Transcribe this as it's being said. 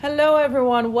Hello,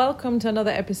 everyone. Welcome to another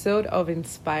episode of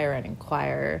Inspire and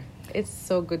Inquire. It's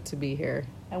so good to be here.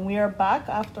 And we are back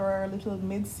after our little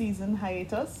mid-season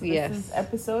hiatus. This is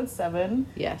episode 7.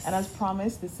 Yes. And as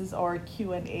promised, this is our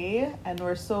Q&A. And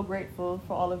we're so grateful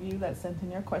for all of you that sent in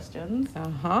your questions.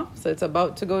 So it's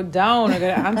about to go down. We're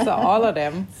going to answer all of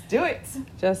them. Let's do it.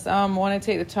 Just want to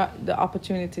take the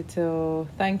opportunity to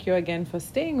thank you again for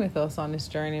staying with us on this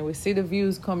journey. We see the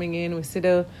views coming in. We see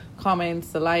the comments,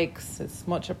 the likes. It's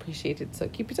much appreciated. So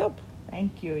keep it up.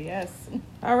 Thank you. Yes.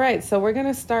 All right. So we're going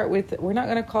to start with, we're not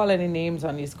going to call any names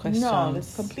on these questions. No,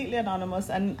 it's completely anonymous.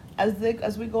 And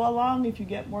as we go along, if you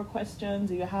get more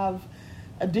questions, you have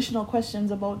additional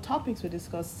questions about topics we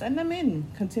discuss, send them in.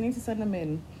 Continue to send them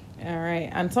in. All right.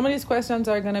 And some of these questions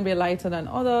are going to be lighter than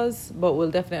others, but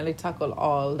we'll definitely tackle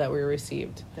all that we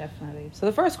received. Definitely. So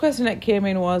the first question that came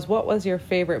in was, what was your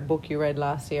favorite book you read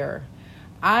last year?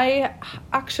 I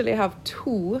actually have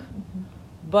two.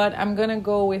 But I'm going to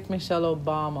go with Michelle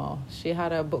Obama. She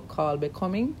had a book called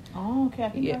Becoming. Oh, okay. I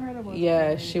think I heard about it.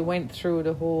 Yeah, she went through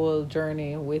the whole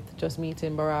journey with just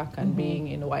meeting Barack and being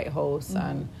in the White House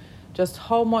and just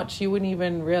how much you wouldn't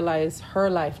even realize her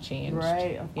life changed.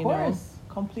 Right, of course.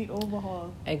 Complete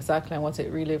overhaul. Exactly, and what it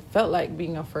really felt like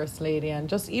being a first lady, and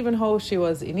just even how she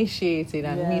was initiated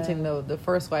and meeting the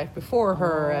first wife before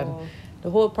her and the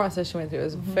whole process she went through. It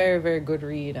was a very, very good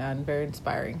read and very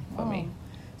inspiring for me.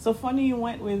 So funny you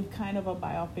went with kind of a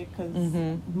biopic because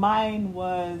mine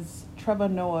was Trevor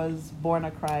Noah's Born a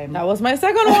Crime. That was my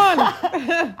second one.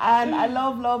 And I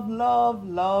love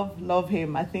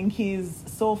him. I think he's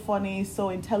so funny, so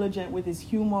intelligent with his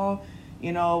humor.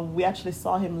 You know, we actually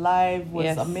saw him live,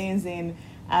 was amazing.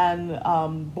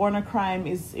 And Born a Crime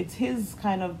it's his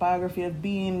kind of biography of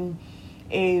being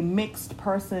a mixed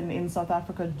person in South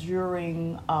Africa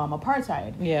during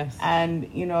apartheid. Yes. And,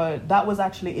 you know, that was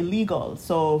actually illegal.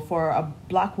 So for a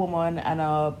black woman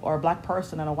or a black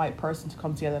person and a white person to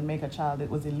come together and make a child, it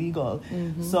was illegal.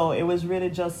 So it was really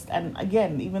just, and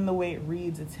again, even the way it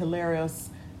reads, it's hilarious.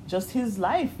 Just his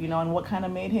life, you know, and what kind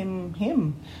of made him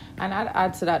him. And I'd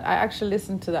add to that, I actually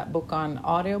listened to that book on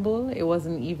Audible. It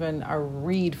wasn't even a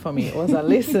read for me. It was a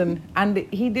listen. And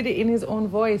he did it in his own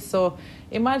voice. So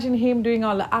imagine him doing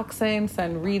all the accents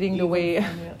and reading the way.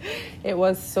 It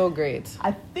was so great.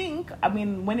 I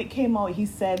mean, when it came out, he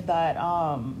said that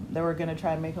they were going to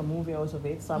try and make a movie out of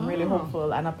it. So I'm really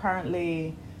hopeful. And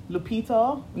apparently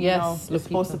Lupita, is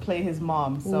supposed to play his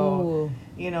mom. So,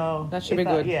 you know, that should be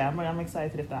good. Yeah, I'm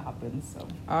excited if that happens. So.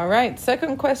 All right.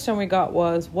 Second question we got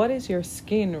was, what is your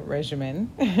skin regimen?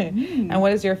 And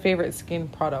what is your favorite skin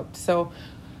product? So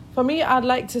for me, I'd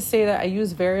like to say that I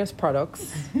use various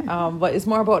products, but it's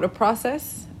more about the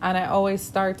process. And I always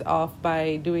start off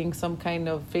by doing some kind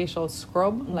of facial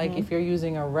scrub. Like if you're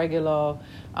using a regular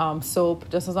soap,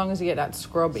 just as long as you get that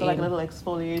scrub in. So like a little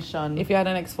exfoliation. If you had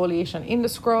an exfoliation in the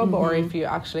scrub or if you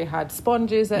actually had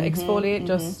sponges that exfoliate,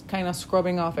 just kind of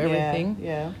scrubbing off everything.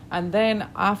 Yeah. And then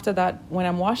after that, when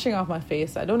I'm washing off my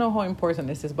face, I don't know how important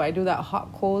this is, but I do that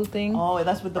hot cold thing. Oh,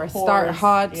 that's with the pores. I start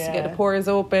hot, get the pores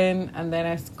open, and then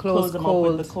I close them cold,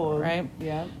 up with the cold. Right?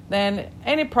 Yeah. Then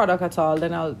any product at all,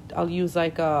 then I'll use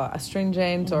like a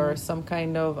astringent or some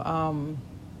kind of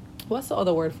what's the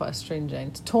other word for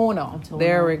astringent? Toner.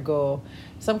 There we go.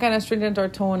 Some kind of astringent or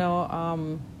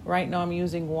toner. Right now I'm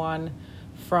using one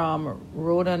from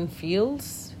Rodan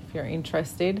Fields, if you're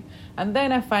interested. And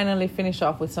then I finally finish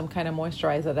off with some kind of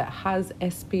moisturizer that has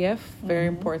SPF. Very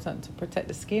important to protect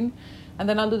the skin. And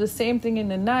then I'll do the same thing in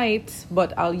the night,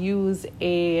 but I'll use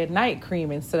a night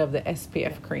cream instead of the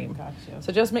SPF cream. Gotcha.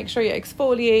 So just make sure you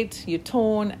exfoliate, you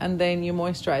tone, and then you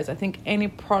moisturize. I think any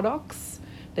products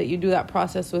that you do that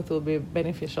process with will be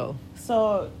beneficial.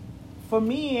 So for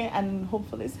me, and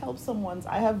hopefully this helps someone,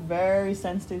 I have very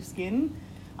sensitive skin.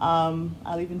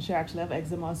 I'll even share, actually I have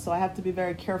eczema, so I have to be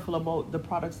very careful about the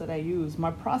products that I use.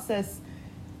 My process,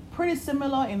 pretty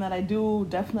similar in that I do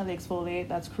definitely exfoliate,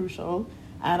 that's crucial.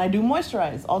 And I do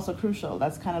moisturize, also crucial.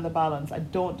 That's kind of the balance. I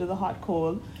don't do the hot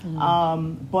cold,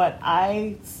 but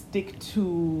I stick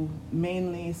to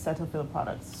mainly Cetaphil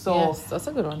products. So yes, that's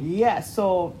a good one. Yeah,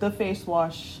 so the face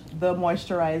wash, the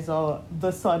moisturizer,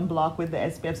 the sunblock with the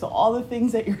SPF, so all the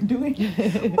things that you're doing,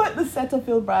 but the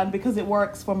Cetaphil brand because it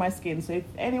works for my skin. So if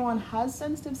anyone has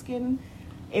sensitive skin,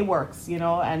 it works, you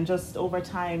know, and just over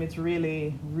time, it's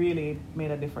really, really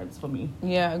made a difference for me.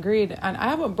 Yeah, agreed. And I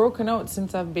haven't broken out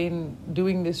since I've been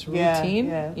doing this routine.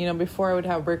 Yeah. You know, before I would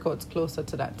have breakouts closer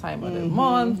to that time of the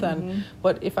month.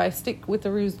 But if I stick with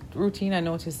the routine, I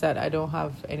notice that I don't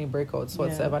have any breakouts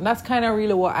whatsoever. And that's kind of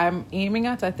really what I'm aiming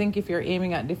at. I think if you're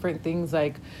aiming at different things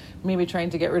like maybe trying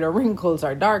to get rid of wrinkles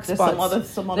or dark There's spots. There's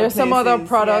some other places,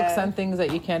 products and things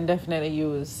that you can definitely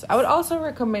use. I would also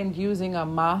recommend using a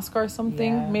mask or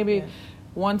something, maybe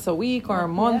once a week or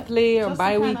monthly or just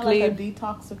bi-weekly. To kind of like a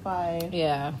detoxify.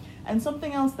 Yeah. And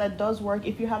something else that does work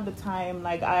if you have the time,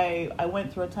 like I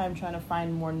went through a time trying to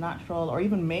find more natural or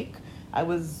even make. I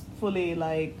was fully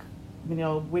like,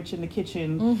 witch in the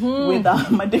kitchen with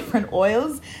my different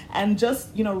oils and just,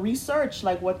 research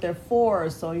like what they're for.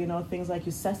 So, things like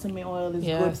your sesame oil is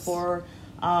good for,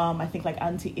 I think like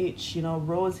anti-itch,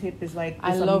 rose hip is like,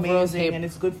 I love amazing rose hip.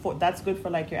 and that's good for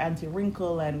like your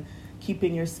anti-wrinkle and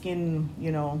keeping your skin,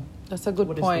 That's a good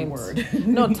what point. is the word?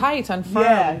 No, tight and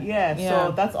firm. Yeah.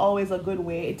 So that's always a good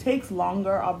way. It takes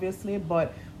longer, obviously,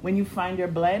 but when you find your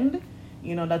blend,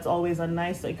 that's always a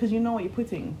nice, because you know what you're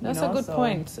putting. That's a good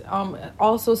point.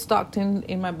 Also stocked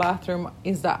in my bathroom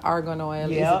is that argan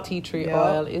oil, is a tea tree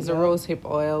oil, is a rose hip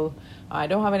oil. I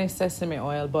don't have any sesame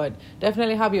oil, but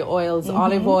definitely have your oils.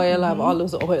 Olive oil, have all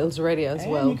those oils ready as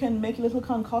well. You can make a little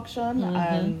concoction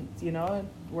and, it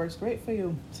works great for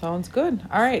you. Sounds good.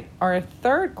 All right. Our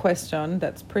third question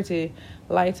that's pretty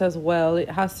light as well. It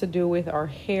has to do with our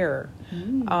hair.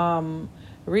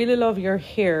 Really love your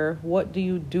hair. What do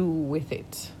you do with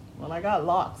it? Well, I got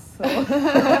locks, so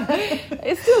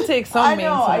it still takes some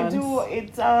maintenance. I do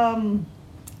it.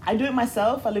 I do it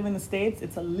myself. I live in the States.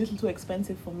 It's a little too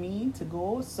expensive for me to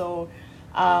go, so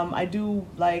I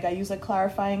use a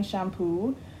clarifying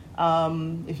shampoo.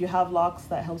 If you have locks,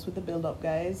 that helps with the build-up,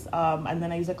 guys. And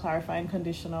then I use a clarifying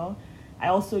conditioner. I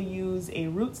also use a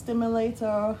root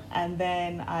stimulator, and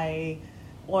then I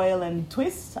oil and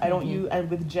twist. I don't use, and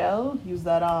with gel, use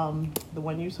that the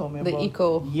one you told me about. The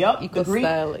eco. Yep. Eco green,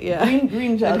 style. Yeah.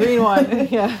 Green gel. The green one.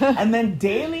 Yeah. And then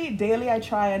daily I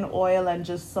try and oil and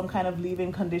just some kind of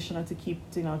leave-in conditioner to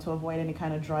keep, to avoid any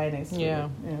kind of dryness. Yeah.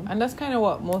 And that's kind of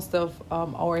what most of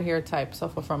our hair types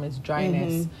suffer from is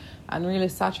dryness. And really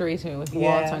saturating it with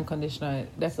water and conditioner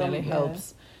definitely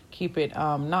helps keep it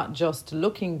not just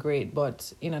looking great,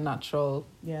 but in a natural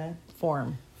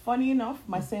form. Funny enough,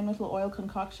 my same little oil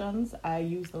concoctions, I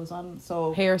use those on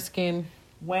hair, skin.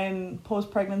 When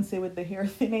post-pregnancy with the hair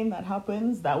thinning that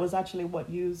happens, that was actually what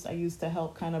I used to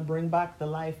help kind of bring back the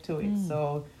life to it.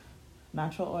 So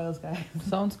natural oils, guys.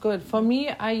 Sounds good. For me,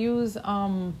 I use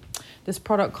this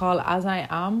product called As I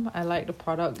Am. I like the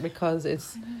product because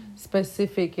it's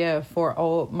specific for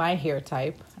all my hair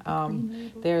type.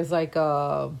 There's like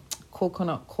a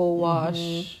coconut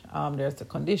co-wash. There's the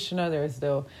conditioner.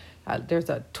 There's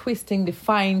a twisting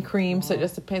define cream, so it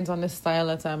just depends on the style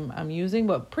that I'm using.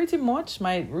 But pretty much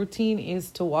my routine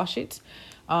is to wash it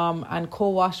and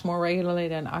co-wash more regularly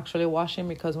than actually washing,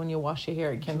 because when you wash your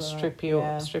hair, it can strip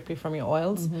you from your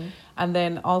oils. And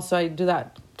then also I do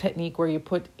that technique where you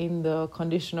put in the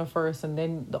conditioner first and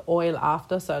then the oil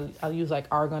after. So I'll use like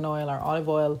argan oil or olive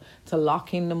oil to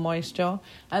lock in the moisture.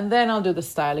 And then I'll do the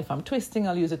style. If I'm twisting,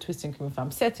 I'll use a twisting cream. If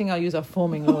I'm setting, I'll use a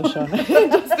foaming lotion.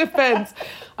 It just depends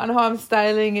on how I'm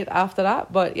styling it after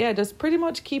that. But yeah, just pretty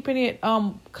much keeping it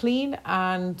clean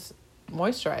and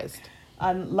moisturized.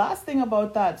 And last thing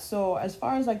about that, so as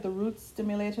far as like the root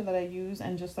stimulator that I use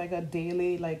and just like a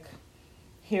daily like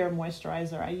hair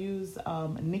moisturizer, I use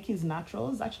Nikki's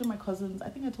Naturals. Actually, my cousin's, I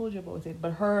think I told you about it,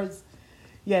 but hers,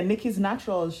 Nikki's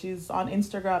Naturals. She's on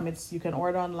Instagram. You can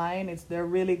order online. They're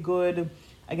really good.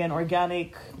 Again,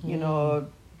 organic.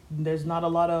 There's not a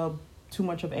lot of too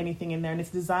much of anything in there, and it's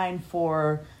designed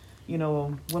for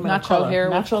women natural hair,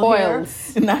 natural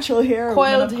coils, natural hair,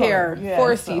 coiled hair,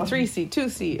 4C, 3C,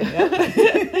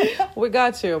 2C. We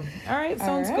got you. All right,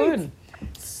 sounds good.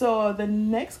 So the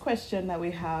next question that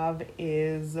we have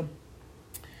is,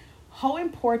 how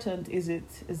important is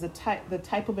the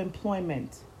type of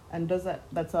employment, and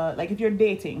that's like if you're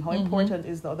dating, how important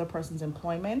is the other person's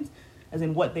employment, as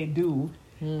in what they do,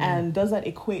 and does that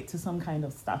equate to some kind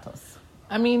of status?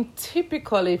 I mean,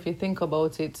 typically, if you think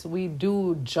about it, we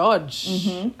do judge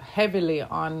heavily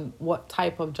on what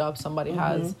type of job somebody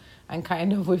has, and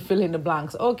kind of we fill in the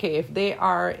blanks. Okay, if they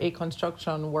are a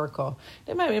construction worker,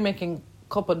 they might be making a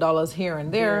couple dollars here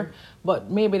and there, but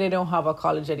maybe they don't have a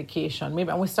college education.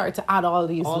 And we start to add all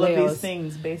these layers. Of these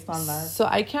things based on that. So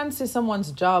I can see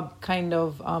someone's job kind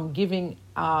of giving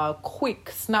a quick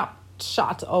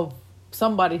snapshot of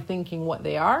somebody thinking what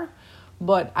they are.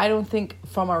 But I don't think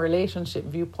from a relationship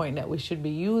viewpoint that we should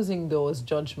be using those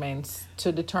judgments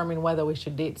to determine whether we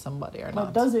should date somebody or not.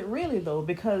 But does it really though?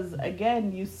 Because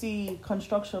again, you see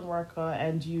construction worker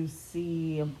and you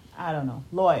see, I don't know,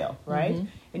 lawyer, right?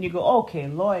 And you go, okay,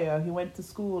 lawyer, he went to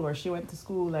school or she went to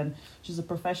school and she's a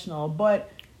professional.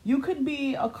 But You could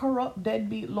be a corrupt,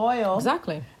 deadbeat lawyer.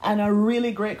 Exactly. And a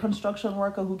really great construction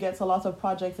worker who gets a lot of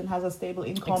projects and has a stable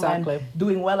income and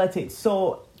doing well at it.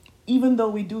 So even though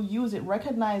we do use it,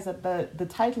 recognize that the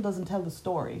title doesn't tell the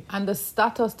story. And the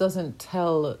status doesn't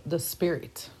tell the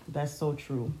spirit. That's so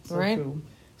true. So right? true.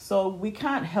 So we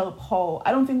can't help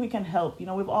I don't think we can help. You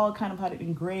know, we've all kind of had it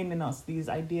ingrained in us, these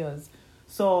ideas.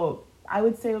 So I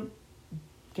would say,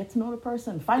 get to know the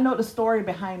person. Find out the story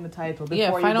behind the title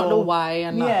before find out the why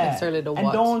and not necessarily the what.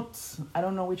 And I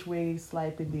don't know which way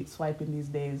swiping these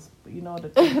days, but you know the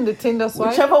the Tinder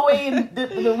swipe. Whichever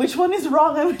way, which one is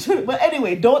wrong and which one, but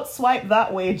anyway, don't swipe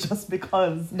that way just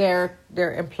because their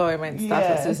employment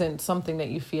status isn't something that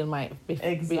you feel might be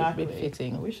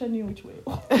fitting. I wish I knew which way.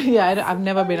 I've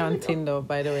never been on Tinder,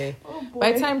 by the way. Oh, boy.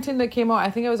 By the time Tinder came out,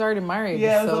 I think I was already married.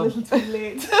 Yeah, it was a little too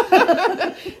late.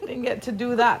 Didn't get to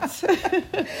do that.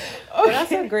 But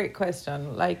that's a great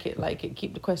question. Like it.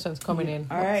 Keep the questions coming in.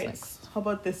 All right. Next? How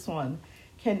about this one?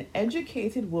 Can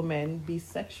educated women be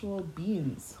sexual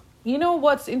beings? You know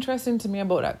what's interesting to me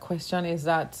about that question is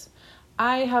that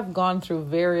I have gone through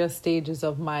various stages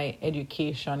of my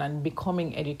education and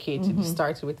becoming educated. Mm-hmm.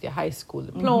 Started with your high school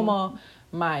diploma,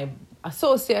 my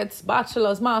associates,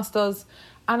 bachelor's, master's,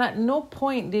 and at no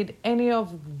point did any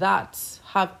of that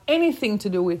have anything to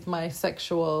do with my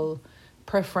sexual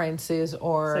preferences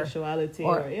or sexuality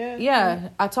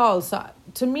at all. So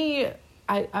to me,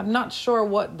 I'm not sure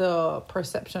what the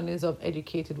perception is of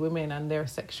educated women and their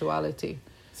sexuality.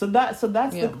 So that's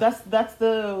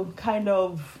the kind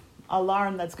of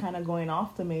alarm that's kind of going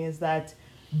off to me, is that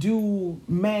do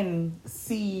men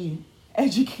see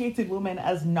educated women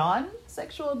as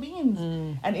non-sexual beings?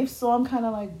 And if so, I'm kind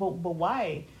of like, but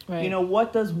why? Right. You know,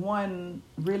 what does one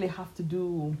really have to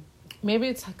do? Maybe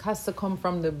it has to come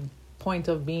from the point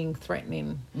of being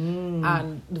threatening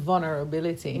and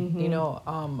vulnerability. You know,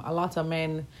 a lot of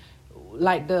men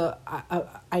like the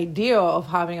idea of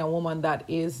having a woman that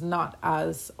is not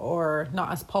as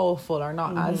powerful or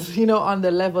not as, you know, on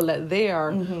the level that they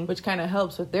are, which kind of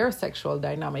helps with their sexual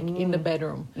dynamic in the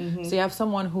bedroom. So you have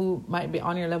someone who might be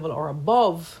on your level or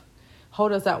above. How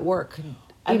does that work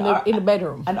in the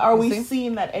bedroom? And are we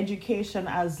seeing that education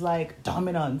as like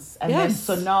dominance? And then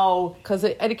so now, because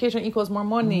education equals more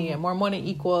money, and more money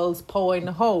equals power in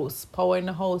the house. Power in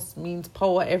the house means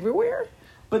power everywhere.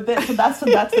 But that's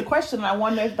the question. I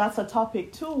wonder if that's a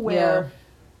topic too, where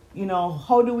you know,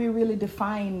 how do we really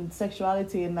define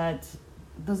sexuality, and that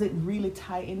does it really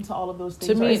tie into all of those things?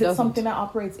 To me, or is it something that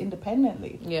operates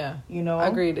independently? Yeah, you know,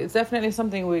 agreed. It's definitely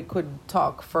something we could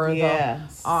talk further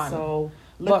on. So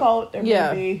look out,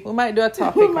 everybody. We might do a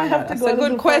topic on that. That's a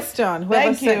good question.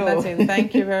 Whoever sent that in,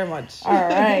 thank you very much. All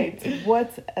right.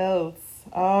 What else?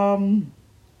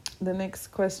 The next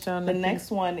question. The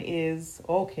next one is,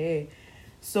 okay.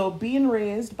 So being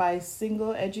raised by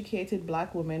single educated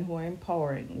Black women who are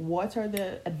empowering, what are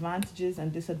the advantages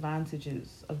and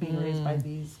disadvantages of being raised by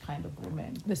these kind of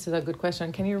women? This is a good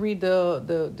question. Can you read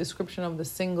the description of the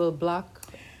single Black?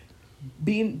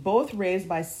 Being both raised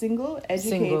by single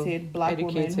educated Black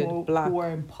women who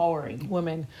are empowering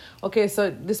women. Okay,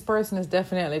 so this person is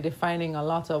definitely defining a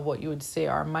lot of what you would say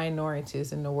are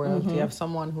minorities in the world. You have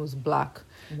someone who's Black,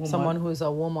 someone who's a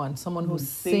woman, someone who's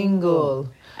single,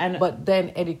 but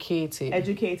then educated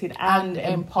and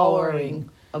empowering.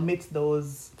 Amidst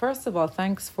those. First of all,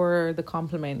 thanks for the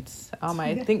compliments.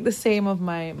 I think the same of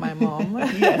my mom.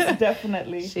 Yes,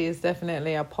 definitely. She is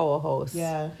definitely a powerhouse.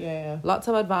 Yeah. Lots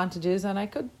of advantages, and I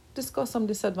could discuss some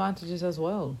disadvantages as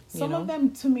well. Some of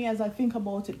them, to me, as I think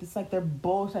about it, it's like they're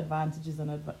both advantages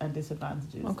and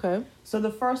disadvantages. Okay. So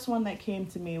the first one that came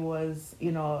to me was,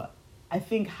 you know, I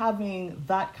think having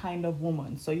that kind of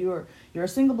woman. So you're a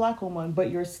single Black woman, but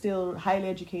you're still highly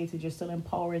educated. You're still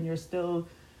empowering. You're still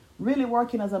really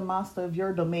working as a master of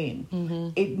your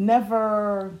domain. It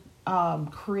never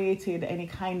created any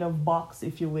kind of box,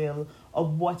 if you will,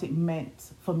 of what it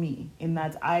meant for me. In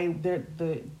that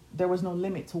there was no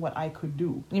limit to what I could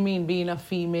do. You mean being a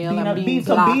female being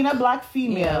Black? So being a Black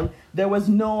female, there was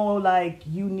no like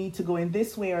you need to go in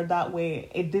this way or that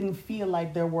way. It didn't feel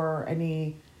like there were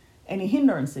any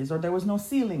hindrances, or there was no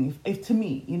ceiling. If to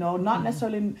me, you know, not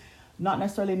necessarily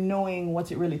knowing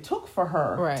what it really took for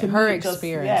her. Right. To her me,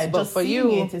 experience. But for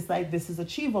you, it's like, this is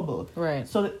achievable. Right.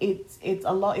 So it's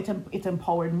a lot. It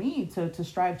empowered me to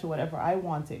strive to whatever I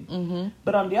wanted.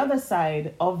 But on the other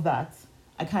side of that,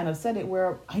 I kind of said it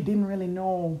where I didn't really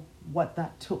know what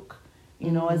that took.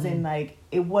 You know, as in like,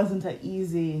 it wasn't an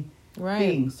easy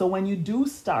thing. So when you do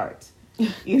start,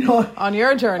 you know, on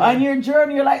your journey,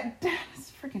 you're like, damn,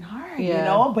 it's freaking hard, you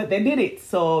know, but they did it.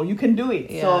 So you can do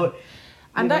it. Yeah. So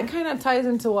And that kind of ties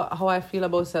into how I feel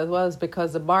about it as well, is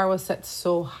because the bar was set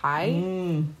so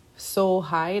high,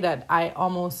 that I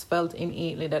almost felt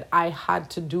innately that I had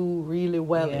to do really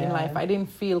well in life. I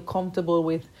didn't feel comfortable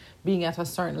with being at a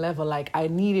certain level. Like I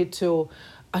needed to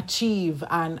achieve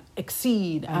and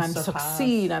exceed and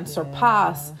succeed and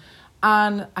surpass.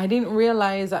 And I didn't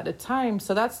realize at the time,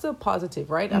 so that's still positive,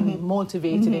 right? I'm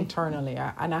motivated internally,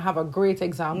 and I have a great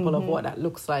example of what that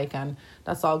looks like, and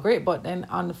that's all great. But then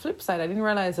on the flip side, I didn't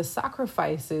realize the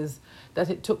sacrifices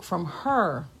that it took from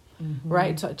her,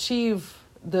 right, to achieve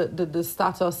the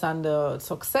status and the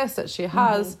success that she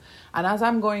has. And as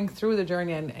I'm going through the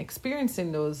journey and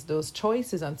experiencing those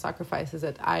choices and sacrifices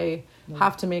that I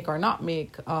have to make or not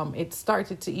make, it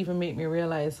started to even make me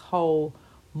realize how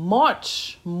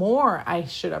much more I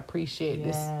should appreciate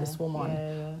this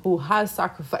woman who has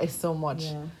sacrificed so much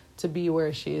to be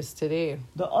where she is today.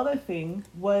 The other thing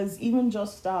was even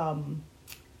just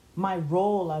my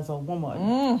role as a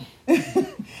woman.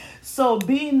 So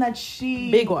being that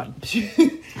big one,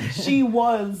 she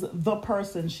was the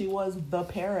person, she was the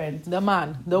parent, the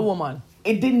man, the woman.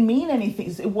 It didn't mean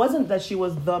anything. It wasn't that she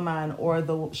was the man or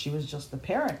she was just the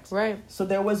parent. Right. So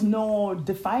there was no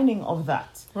defining of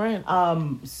that. Right.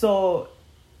 So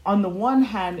on the one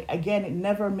hand, again, it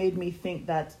never made me think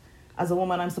that as a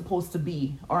woman I'm supposed to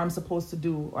be, or I'm supposed to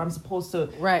do, or I'm supposed to...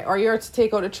 Right, or you're to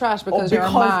take out the trash because you're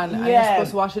a man, and you're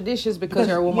supposed to wash the dishes because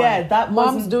you're a woman. Yeah, that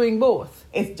Mom's doing both.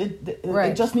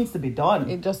 It just needs to be done.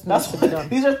 It just needs to be done.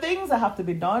 These are things that have to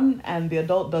be done, and the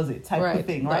adult does it type of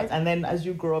thing, right? And then as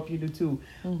you grow up, you do too.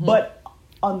 But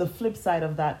on the flip side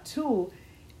of that too,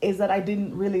 is that I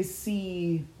didn't really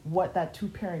see what that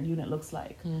two-parent unit looks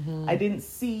like. I didn't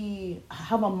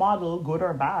have a model, good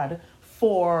or bad,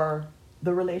 for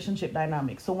the relationship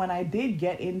dynamic. So when I did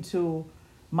get into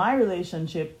my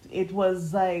relationship, it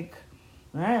was like,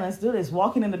 all right, let's do this.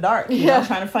 Walking in the dark, you know,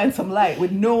 trying to find some light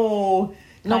with no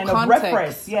kind of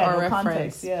reference.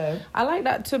 Context. Yeah. I like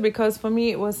that too, because for me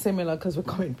it was similar, because we're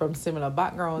coming from similar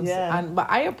backgrounds. Yeah.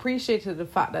 But I appreciated the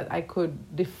fact that I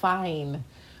could define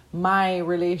my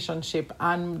relationship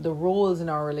and the roles in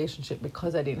our relationship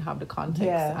because I didn't have the context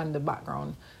and the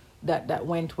background that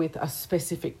went with a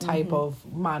specific type of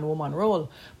man-woman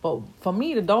role. But for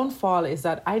me, the downfall is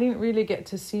that I didn't really get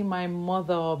to see my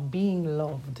mother being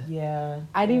loved. Yeah.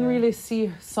 I didn't really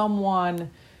see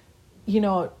someone,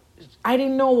 I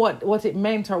didn't know what it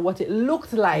meant or what it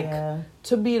looked like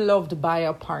to be loved by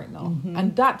a partner.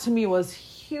 And that to me was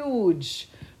huge,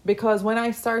 because when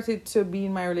I started to be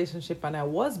in my relationship and I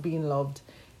was being loved,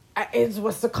 it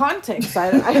was the context.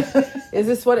 Is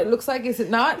this what it looks like? Is it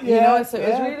not? So it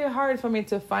was really hard for me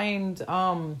to find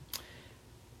how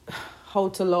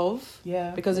to love.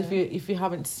 Yeah. Because if you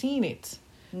haven't seen it,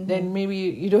 then maybe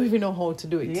you don't even know how to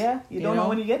do it. Yeah. You don't know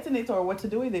when you get in it or what to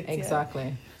do with it. Exactly.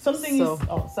 Yeah. Something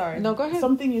sorry. No, go ahead.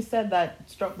 Something you said that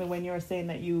struck me when you were saying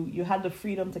that you had the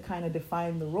freedom to kind of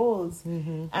define the roles.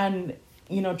 And,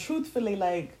 truthfully,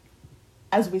 like,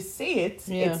 as we say it,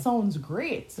 it sounds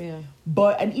great. Yeah.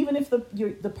 And even if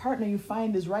the partner you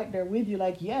find is right there with you,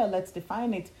 like, let's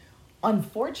define it.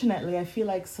 Unfortunately, I feel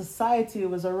like society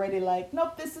was already like,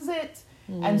 nope, this is it.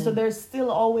 And so there's still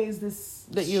always this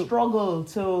struggle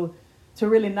to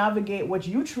really navigate what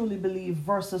you truly believe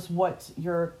versus what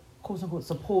you're quote unquote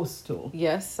supposed to.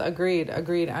 Yes, agreed.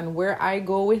 And where I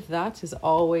go with that is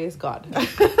always God.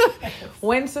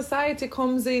 When society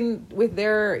comes in with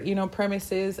their,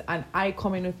 premises, and I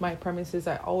come in with my premises,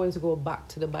 I always go back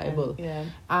to the Bible.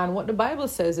 And what the Bible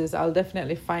says is, I'll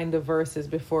definitely find the verses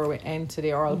before we end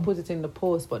today, or I'll put it in the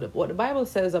post. But what the Bible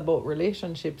says about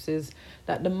relationships is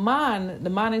that the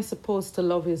man is supposed to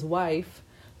love his wife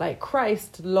like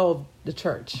Christ loved the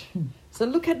church. So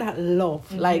look at that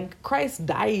love. Like, Christ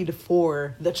died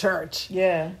for the church.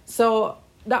 Yeah. So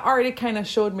that already kind of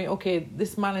showed me, okay,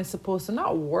 this man is supposed to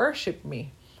not worship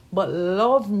me, but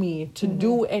love me to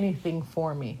do anything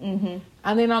for me.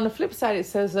 And then on the flip side, it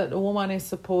says that the woman is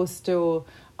supposed to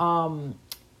kind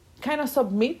of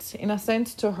submit, in a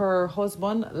sense, to her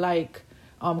husband, like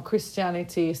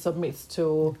Christianity submits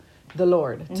to the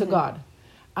Lord, to God.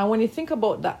 And when you think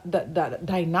about that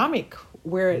dynamic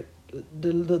where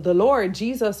the Lord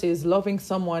Jesus is loving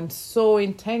someone so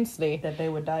intensely that they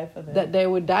would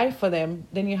die for them,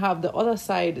 then you have the other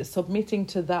side submitting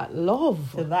to that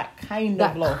love, to that kind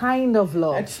of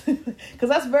love, because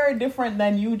that's very different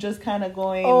than you just kind of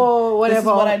going, oh, whatever, this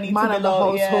is what I need man to of the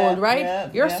household,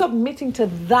 right? You're submitting to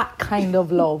that kind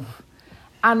of love.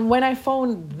 And when I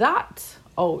found that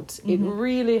out, it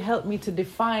really helped me to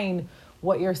define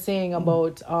what you're saying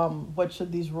about what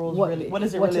should these roles what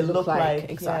does it really look like?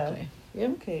 Exactly. Yeah.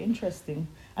 Okay, interesting.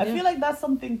 I feel like that's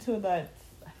something too that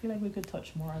I feel like we could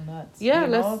touch more on that. Yeah,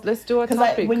 let's do a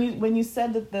topic. When you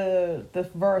said that the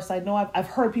verse, I know I've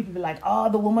heard people be like,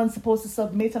 oh, the woman's supposed to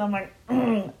submit, and I'm like,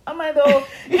 am I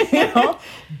though?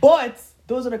 But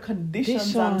those are the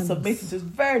conditions I'm submitting to. It's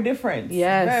very different.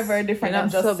 Yes, very, very different. I'm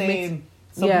just saying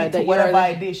submit to whatever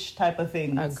I dish type of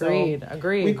thing. Agreed.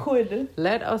 We could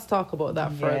let us talk about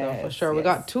that further for sure. We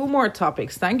got 2 more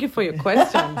topics. Thank you for your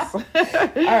questions. All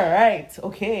right.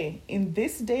 Okay. In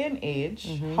this day and age,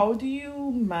 how do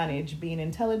you manage being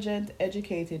intelligent,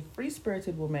 educated,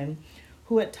 free-spirited women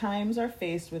who at times are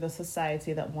faced with a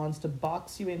society that wants to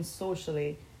box you in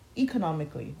socially,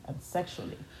 economically, and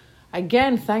sexually?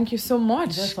 Again, thank you so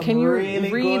much. Can you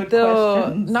really read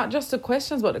not just the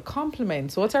questions, but the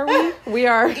compliments? What are we? We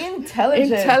are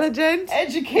intelligent,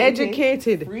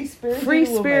 educated,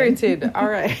 free-spirited. All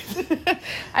right.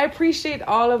 I appreciate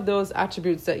all of those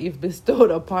attributes that you've bestowed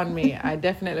upon me. I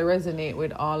definitely resonate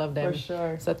with all of them. For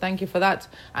sure. So thank you for that.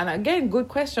 And again, good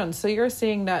question. So you're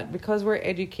saying that because we're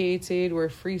educated, we're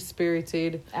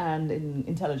free-spirited, and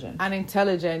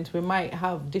intelligent, we might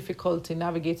have difficulty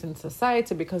navigating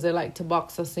society because they like to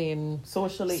box us in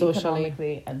socially,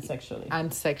 economically, and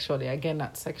sexually. Again,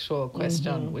 that sexual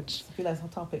question, which I feel like it's a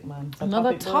topic, man.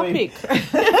 Another topic.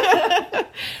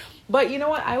 But you know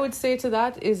what I would say to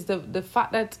that is the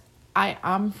fact that I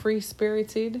am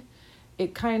free-spirited,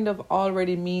 it kind of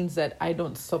already means that I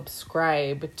don't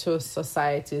subscribe to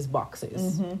society's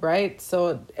boxes, right?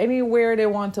 So anywhere they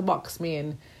want to box me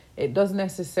in, it doesn't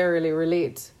necessarily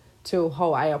relate to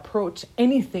how I approach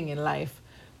anything in life.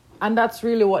 And that's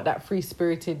really what that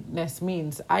free-spiritedness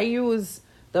means. I use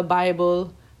the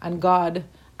Bible and God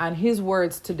and his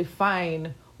words to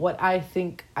define what I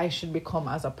think I should become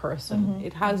as a person.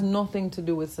 It has nothing to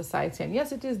do with society. And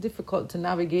yes, it is difficult to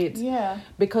navigate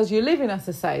because you live in a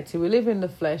society, we live in the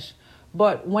flesh.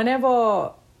 But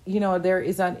whenever, there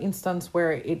is an instance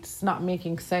where it's not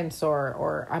making sense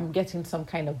or I'm getting some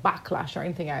kind of backlash or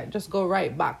anything, I just go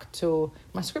right back to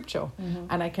my scripture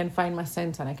and I can find my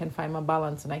sense and I can find my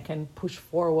balance and I can push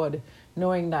forward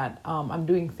knowing that I'm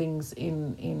doing things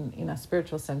in a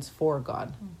spiritual sense for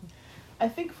God. I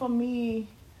think for me,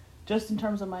 just in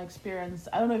terms of my experience,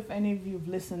 I don't know if any of you have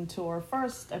listened to our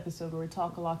first episode where we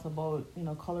talk a lot about,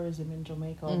 colorism in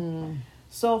Jamaica.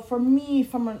 So for me,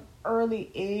 from an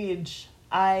early age,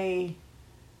 I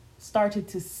started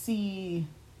to see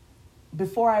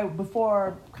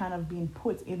before kind of being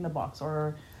put in the box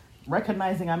or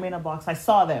recognizing I'm in a box, I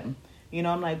saw them.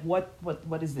 I'm like, what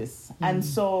is this? And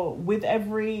so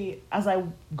as I've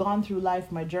gone through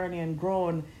life, my journey and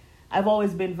grown, I've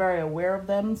always been very aware of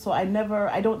them. So I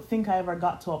don't think I ever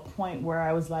got to a point where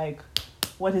I was like,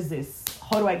 what is this?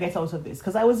 How do I get out of this?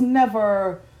 Because I was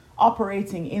never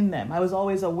operating in them. I was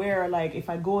always aware, like, if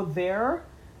I go there,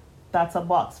 that's a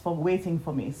box for waiting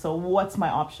for me. So what's my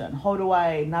option? How do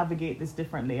I navigate this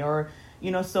differently? Or,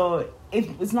 so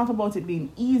it's not about it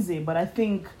being easy, but I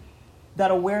think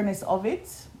that awareness of it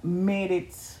made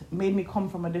me come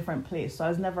from a different place. So I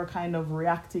was never kind of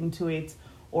reacting to it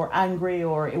or angry,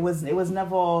 or it was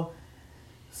never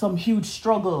some huge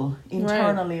struggle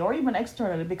internally or even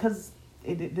externally, because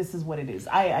this is what it is.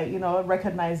 I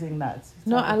recognizing that.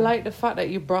 No, I like the fact that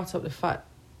you brought up the fact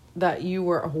that you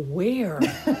were aware,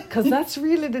 because that's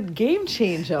really the game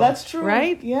changer. That's true,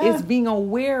 right? Yeah, is being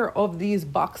aware of these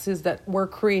boxes that were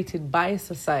created by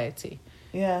society.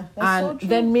 Yeah, that's and so true.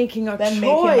 Then making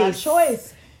a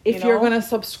choice if you're going to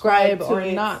subscribe or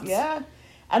not. Yeah,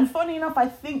 and funny enough, I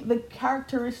think the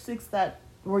characteristics that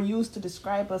were used to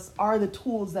describe us are the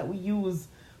tools that we use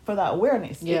for that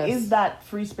awareness. Yes. It is that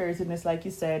free-spiritedness, like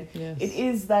you said. Yes. It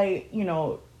is that,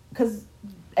 because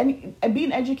and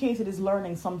being educated is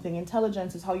learning something.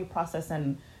 Intelligence is how you process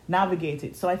and navigate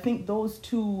it. So I think those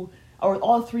two, or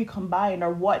all three combined,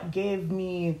 are what gave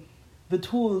me the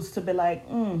tools to be like,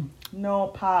 no,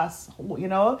 pass,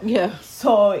 Yeah.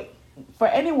 So for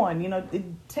anyone, it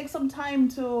takes some time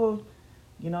to,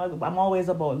 I'm always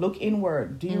about look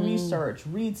inward, do your research,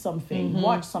 read something,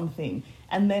 watch something,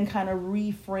 and then kind of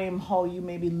reframe how you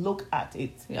maybe look at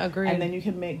it. Agreed. And then you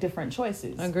can make different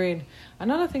choices. Agreed.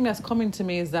 Another thing that's coming to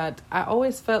me is that I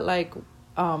always felt like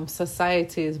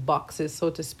society's boxes,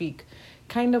 so to speak,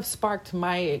 kind of sparked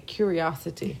my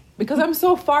curiosity. Because I'm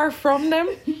so far from them,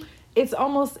 it's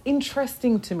almost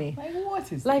interesting to me. Like, what is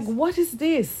this? Like, what is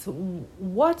this?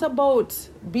 What about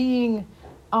being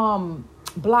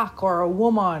black or a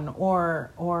woman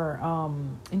or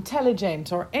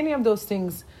intelligent or any of those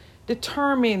things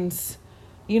determines,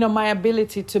 my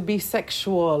ability to be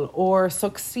sexual or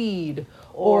succeed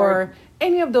or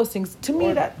any of those things. To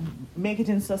me, that make it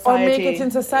in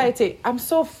society. I'm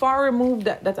so far removed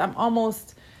that I'm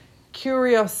almost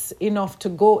curious enough to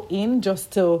go in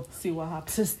just to See what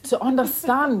happens. to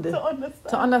understand.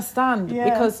 To understand. Yeah.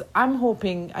 Because I'm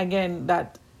hoping, again,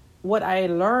 that what I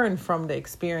learn from the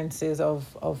experiences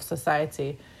of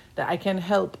society, that I can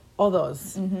help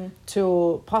others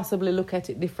to possibly look at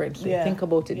it differently, think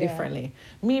about it differently.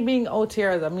 Me being out here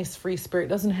as a Miss Free Spirit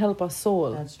doesn't help a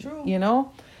soul. That's true. You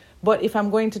know? But if I'm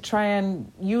going to try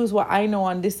and use what I know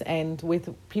on this end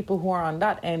with people who are on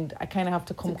that end, I kind of have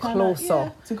to come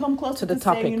closer. To come closer to the say,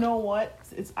 topic. you know what?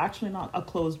 It's actually not a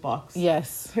closed box.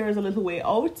 Yes. Here's a little way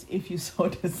out if you so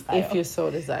desire. If you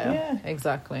so desire. Yeah.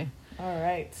 Exactly. All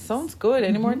right. Sounds good.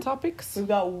 Any more topics? We've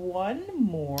got one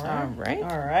more. All right.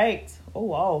 All right. Oh,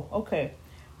 wow. Okay.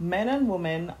 Men and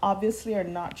women obviously are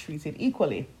not treated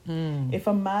equally. If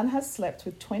a man has slept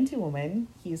with 20 women,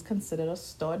 he is considered a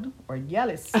stud or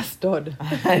gallus. A stud.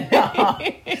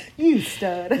 You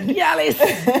stud. Gallus.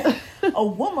 A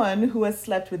woman who has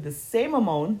slept with the same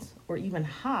amount or even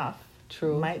half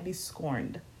True. might be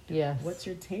scorned. Yes. What's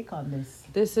your take on this?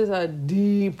 This is a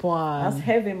deep one. That's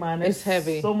heavy, man. There's It's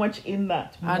heavy. so much in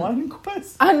that one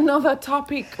question. Another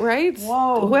topic, right?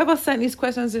 Wow. Whoever sent these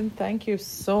questions in, thank you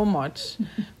so much.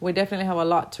 We definitely have a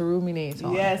lot to ruminate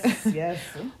on. Yes, yes.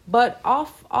 But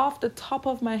off the top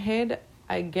of my head,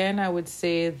 again, I would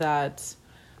say that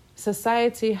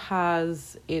society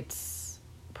has its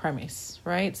premise,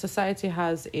 right? Society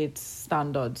has its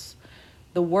standards.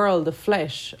 The world, the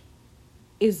flesh,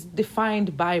 is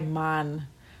defined by man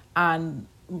and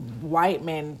white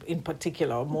men in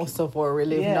particular. Most of where we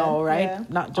live now, right? Yeah.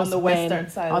 Not just on the men, western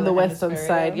side. on the western hemisphere,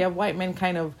 side. You have white men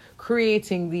kind of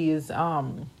creating these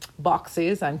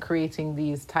boxes and creating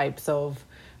these types of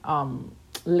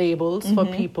labels for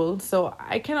people. So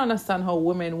I can understand how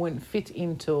women wouldn't fit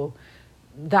into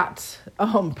that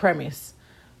premise.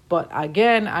 But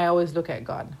again, I always look at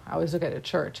God. I always look at the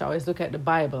church. I always look at the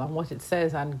Bible and what it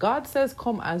says. And God says,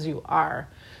 come as you are.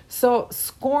 So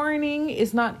scorning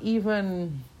is not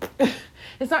even,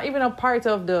 it's not even a part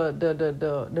of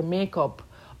the makeup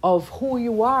of who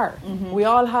you are. We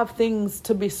all have things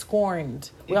to be scorned.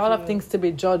 We all have things to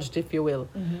be judged, if you will.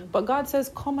 But God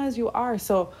says, come as you are.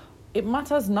 So it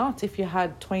matters not if you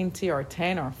had 20 or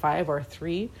 10 or 5 or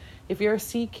 3. If you're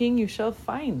seeking, you shall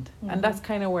find. And that's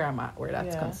kind of where I'm at, where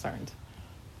that's concerned.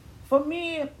 For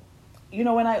me, you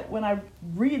know, when I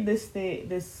read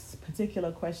this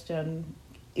particular question,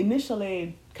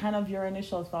 initially, kind of your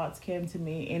initial thoughts came to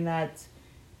me in that,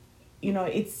 you know,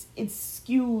 it's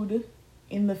skewed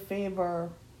in the favor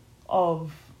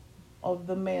of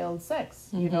the male sex,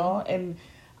 you know, and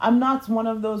I'm not one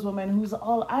of those women who's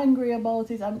all angry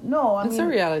about it. It's a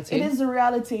reality. It is a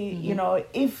reality, you know.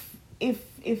 If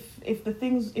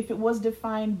it was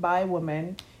defined by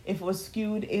women, if it was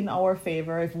skewed in our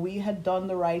favor, if we had done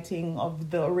the writing of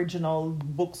the original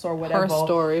books or whatever, her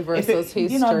story versus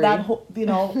his you know, story. that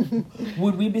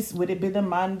would it be the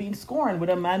man being scorned?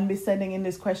 Would a man be sending in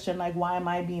this question like, why am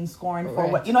I being scorned for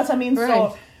what? You know what I mean? Right.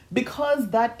 So because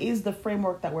that is the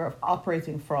framework that we're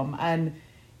operating from, and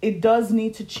it does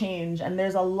need to change, and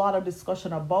there's a lot of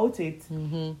discussion about it.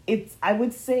 It's, I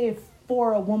would say,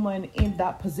 for a woman in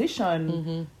that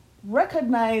position,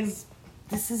 recognize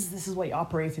this is what you're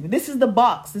operating in. This is the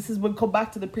box. We'll go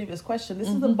back to the previous question. This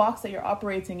is the box that you're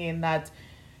operating in, that,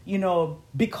 you know,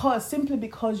 simply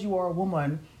because you are a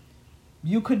woman,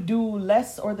 you could do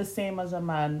less or the same as a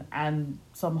man and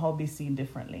somehow be seen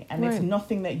differently. And it's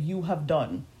nothing that you have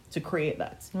done to create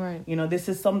that. Right. You know, this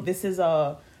is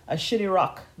a shitty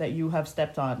rock that you have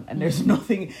stepped on, and there's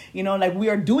nothing, you know, like, we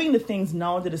are doing the things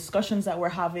now, the discussions that we're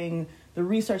having, the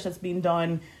research that's being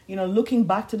done, you know, looking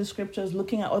back to the scriptures,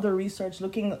 looking at other research,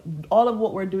 all of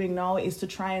what we're doing now is to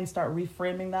try and start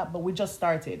reframing that, but we just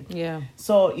started. Yeah.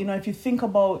 So, you know, if you think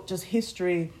about just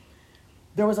history,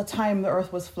 there was a time the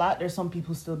earth was flat. There's some people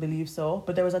who still believe so,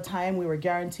 but there was a time we were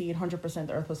guaranteed 100%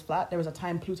 the earth was flat. There was a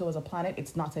time Pluto was a planet.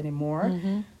 It's not anymore.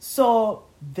 So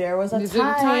there was a These time.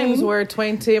 are the times where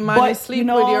 20 man sleep, you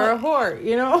know, with you're a whore,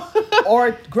 you know?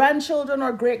 Or grandchildren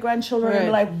or great-grandchildren,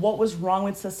 and Right. like, what was wrong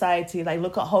with society? Like,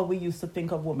 look at how we used to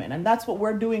think of women. And that's what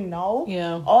we're doing now.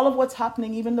 Yeah. All of what's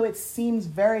happening, even though it seems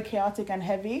very chaotic and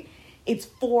heavy, it's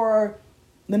for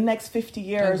the next 50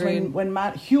 years. Agreed. when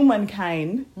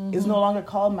humankind is no longer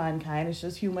called mankind, it's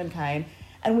just humankind.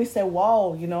 And we say,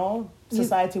 wow, you know,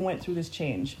 society went through this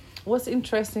change. What's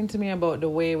interesting to me about the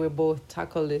way we both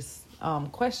tackle this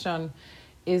question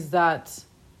is that,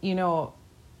 you know,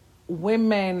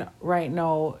 women right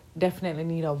now definitely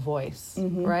need a voice,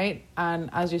 Mm-hmm. right? And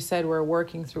as you said, we're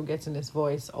working through getting this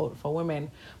voice out for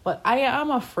women. But I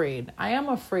am afraid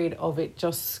of it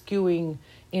just skewing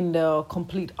in the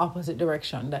complete opposite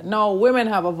direction. That now women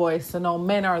have a voice, so now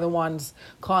men are the ones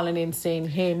calling in saying,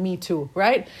 hey, me too,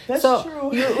 right? That's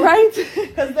true. Right?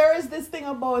 Because there is this thing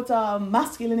about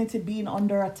masculinity being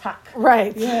under attack.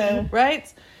 Right. Yeah.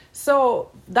 Right.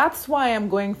 So that's why I'm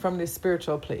going from this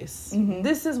spiritual place. Mm-hmm.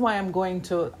 This is why I'm going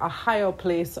to a higher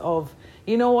place of,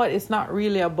 you know what? It's not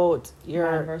really about Man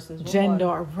your versus gender,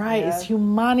 woman. right? Yeah. It's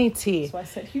humanity. So I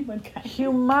said humankind.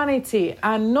 Humanity,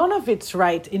 and none of it's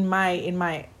right in my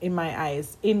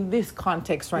eyes in this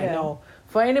context right Yeah. now.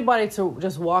 For anybody to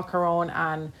just walk around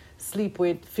and sleep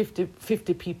with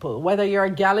 50 people, whether you're a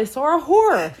gallus or a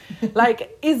whore.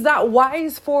 Like, is that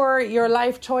wise for your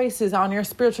life choices on your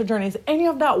spiritual journey? Is any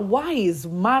of that wise,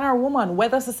 man or woman,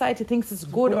 whether society thinks it's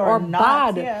good or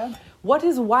not, bad? yeah. What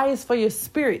is wise for your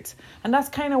spirit? And that's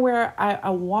kind of where I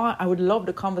would love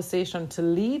the conversation to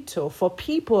lead to for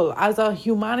people as a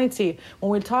humanity.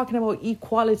 When we're talking about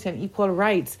equality and equal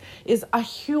rights, is a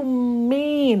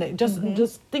humane,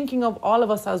 just thinking of all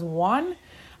of us as one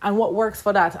and what works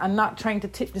for that, and not trying to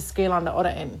tip the scale on the other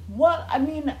end. Well, I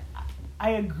mean,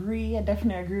 I agree. I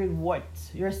definitely agree with what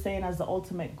you're saying as the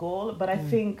ultimate goal. But I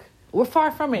think we're far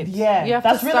from it. Yeah, you have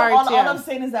that's to really start, all I'm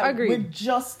saying is that Agreed. we're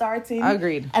just starting.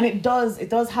 Agreed. And it does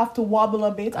have to wobble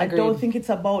a bit. Agreed. I don't think it's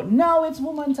about no, it's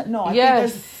woman. No, I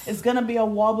Yes. think it's gonna be a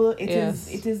wobble. Yes.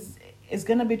 It's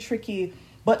gonna be tricky.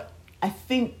 But I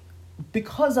think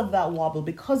because of that wobble,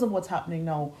 because of what's happening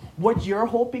now, what you're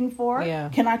hoping for Yeah.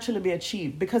 can actually be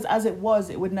achieved. Because as it was,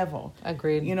 it would never.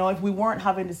 Agreed. You know, if we weren't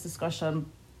having this discussion,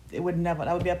 it would never.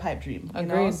 That would be a pipe dream. You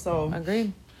know? Agreed. So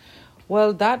Agreed.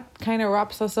 Well, that kind of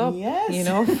wraps us up, Yes. you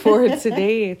know, for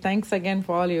today. Thanks again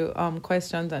for all your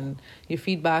questions and your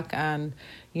feedback. And,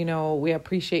 you know, we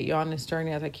appreciate you on this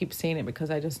journey, as I keep saying it, because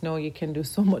I just know you can do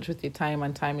so much with your time,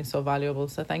 and time is so valuable.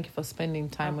 So thank you for spending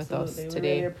time with us Absolutely. today.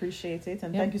 We really appreciate it.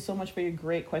 And Yep. thank you so much for your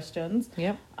great questions.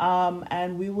 Yep.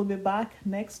 And we will be back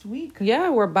next week. Yeah,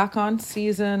 we're back on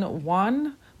season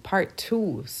 1, part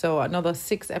 2. So another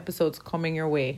 6 episodes coming your way.